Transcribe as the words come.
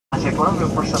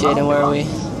Jaden, where are we?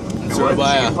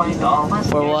 Surabaya.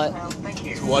 For what?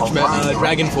 To watch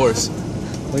DragonForce.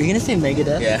 Were you gonna say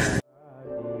Megadeth? Yeah.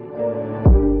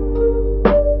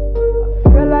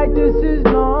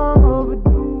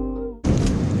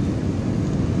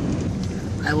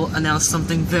 I will announce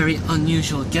something very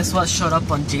unusual. Guess what showed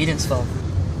up on Jaden's phone?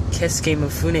 Keisuke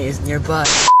Mifune is nearby.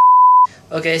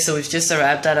 Okay, so we've just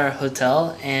arrived at our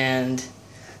hotel, and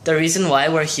the reason why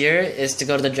we're here is to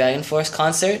go to the DragonForce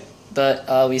concert,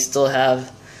 but we still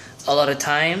have a lot of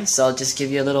time, so I'll just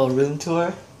give you a little room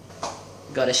tour.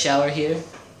 Got a shower here,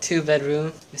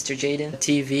 2-bedroom, Mr. Jaden,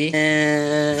 TV,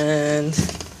 and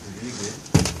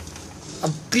a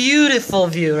beautiful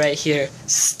view right here.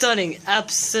 Stunning,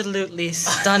 absolutely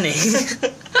stunning.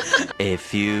 A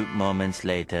few moments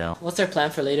later. What's our plan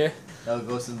for later? I'll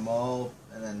go to the mall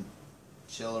and then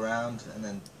chill around and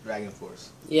then DragonForce.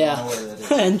 Yeah,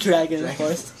 and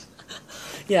DragonForce.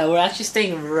 Yeah, we're actually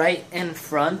staying right in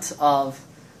front of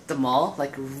the mall,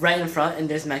 like right in front, and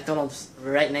there's McDonald's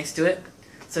right next to it.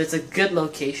 So it's a good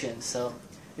location. So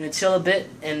we're gonna chill a bit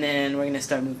and then we're gonna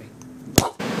start moving.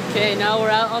 Okay, now we're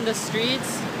out on the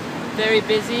streets, very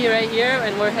busy right here,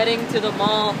 and we're heading to the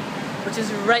mall, which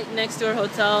is right next to our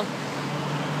hotel.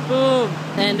 Boom!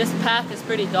 And this path is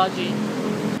pretty dodgy.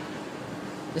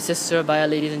 This is Surabaya,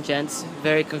 ladies and gents.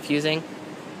 Very confusing.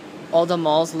 All the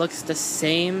malls looks the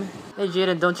same. Hey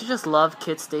Jaden, don't you just love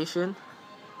Kid Station?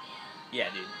 Yeah,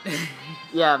 dude.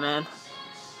 Yeah, man.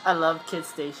 I love Kid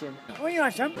Station.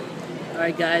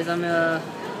 Alright guys,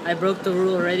 I broke the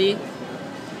rule already.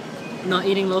 Not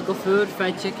eating local food,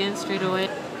 fried chicken straight away.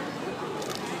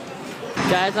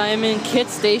 Guys, I am in Kid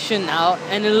Station now,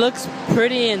 and it looks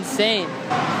pretty insane.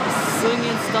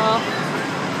 Swinging stuff.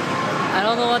 I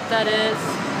don't know what that is.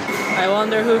 I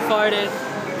wonder who farted.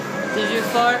 Did you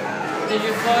fart? Did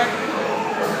you fart?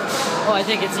 Oh, I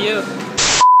think it's you.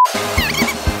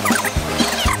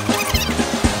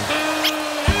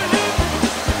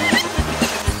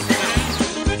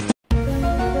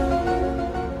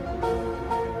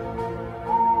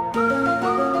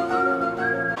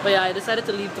 But yeah, I decided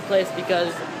to leave the place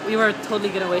because we were totally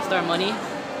gonna waste our money.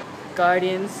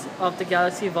 Guardians of the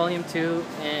Galaxy Volume 2,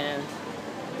 and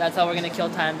that's how we're gonna kill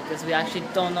time because we actually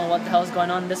don't know what the hell is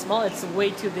going on in this mall. It's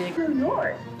way too big.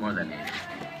 More than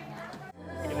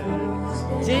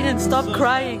Jaden, stop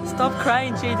crying. Stop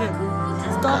crying, Jaden.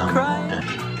 Stop crying.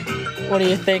 What do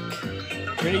you think?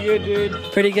 Pretty good, dude.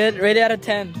 Pretty good? Rate it out of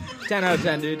 10. 10 out of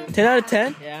 10, dude. 10 out of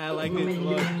 10? Yeah, I like this a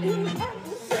lot.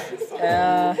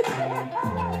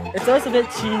 It's always a bit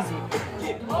cheesy.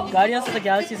 Guardians of the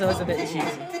Galaxy is always a bit cheesy.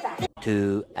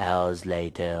 2 hours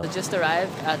later. We just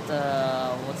arrived at the,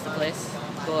 what's the place?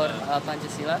 For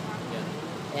Pancasila.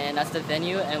 And that's the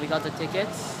venue, and we got the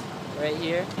tickets right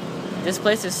here. This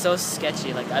place is so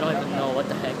sketchy, like I don't even know what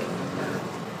the heck.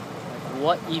 Like,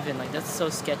 what even? Like that's so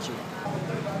sketchy.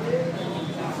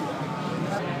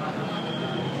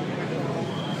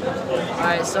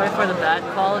 Alright, sorry for the bad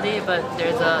quality, but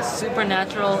there's a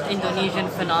supernatural Indonesian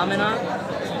phenomenon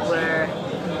where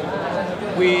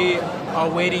We are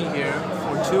waiting here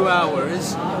for 2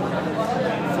 hours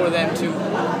for them to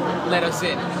let us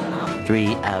in.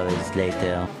 3 hours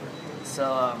later.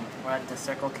 So we're at the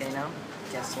Circle K now.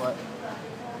 Guess what?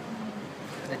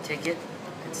 The ticket,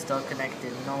 it's still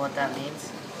connected. You know what that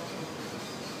means?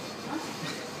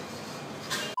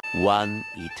 1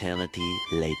 eternity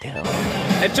later.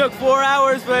 It took 4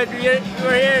 hours, but we're here,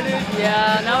 dude.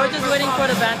 Yeah, now we're just waiting for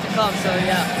the band to come, so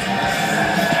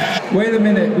yeah. Wait a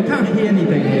minute, we can't hear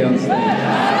anything here on stage.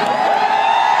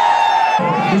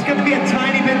 There's going to be a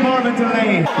tiny bit more of a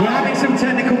delay. We're having some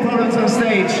technical problems on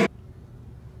stage.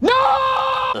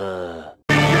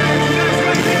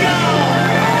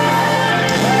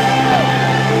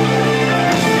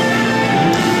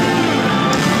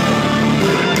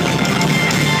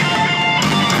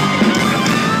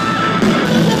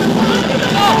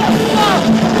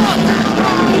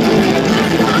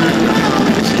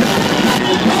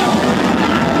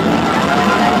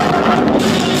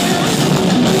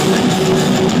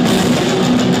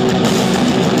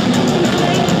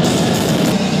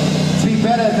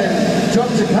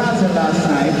 Last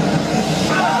night.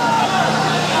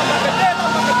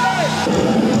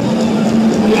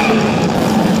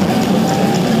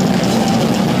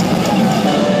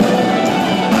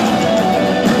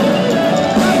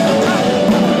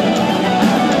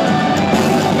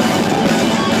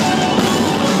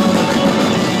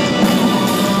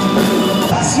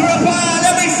 Surabaya,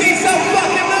 let me see some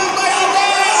fucking movement out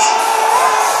there!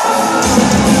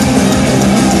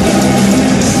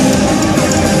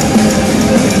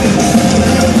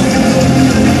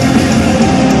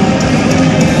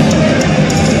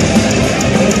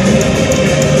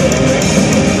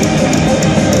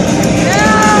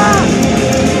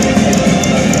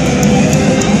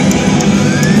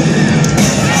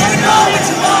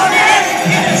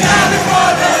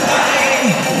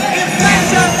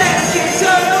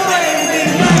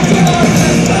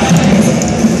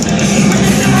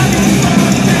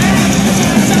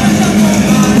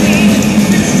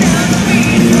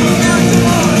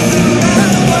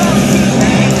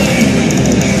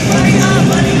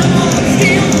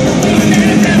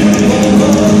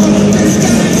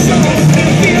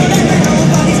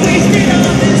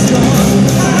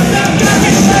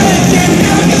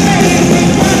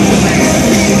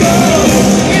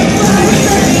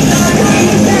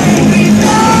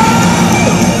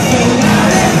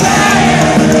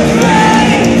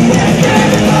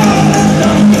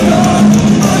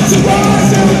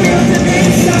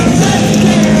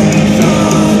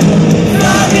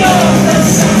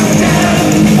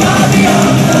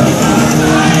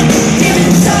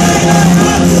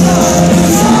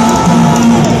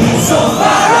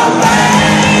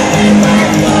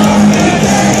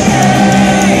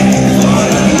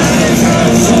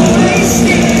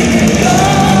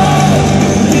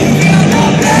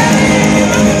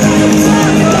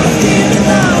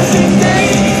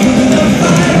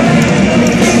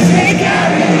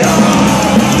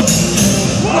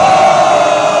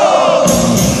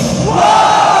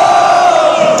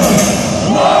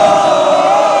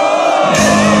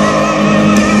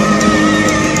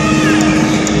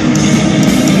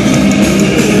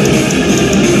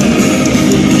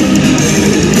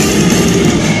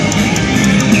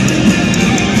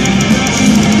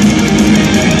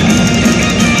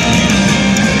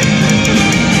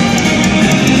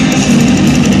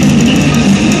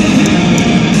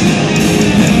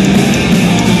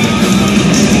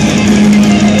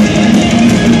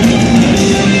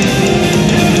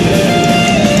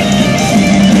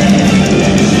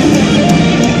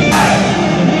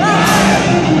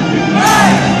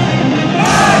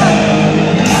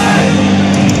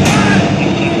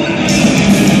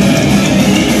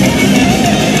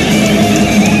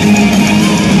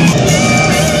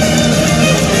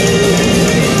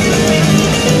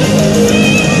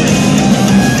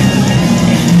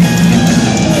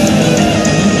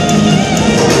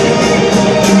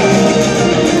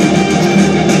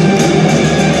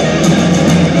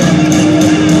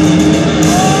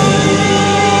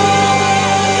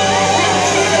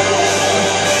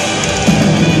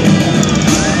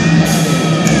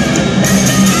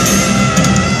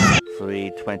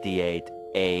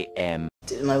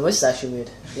 my voice is actually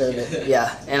weird a little bit.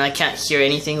 Yeah, and I can't hear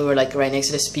anything. We were like right next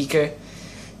to the speaker,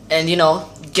 and you know,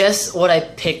 guess what I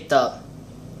picked up?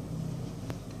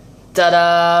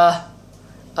 Ta-da!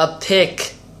 A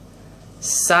pick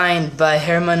signed by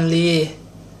Herman Lee.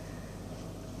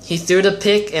 He threw the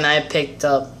pick and I picked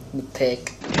up the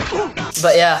pick.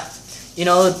 But yeah, you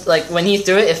know, like when he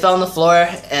threw it, it fell on the floor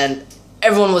and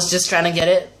everyone was just trying to get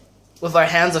it with our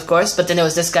hands, of course, but then there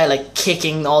was this guy like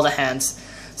kicking all the hands.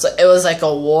 So it was like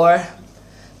a war.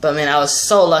 But man, I was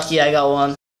so lucky I got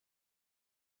one.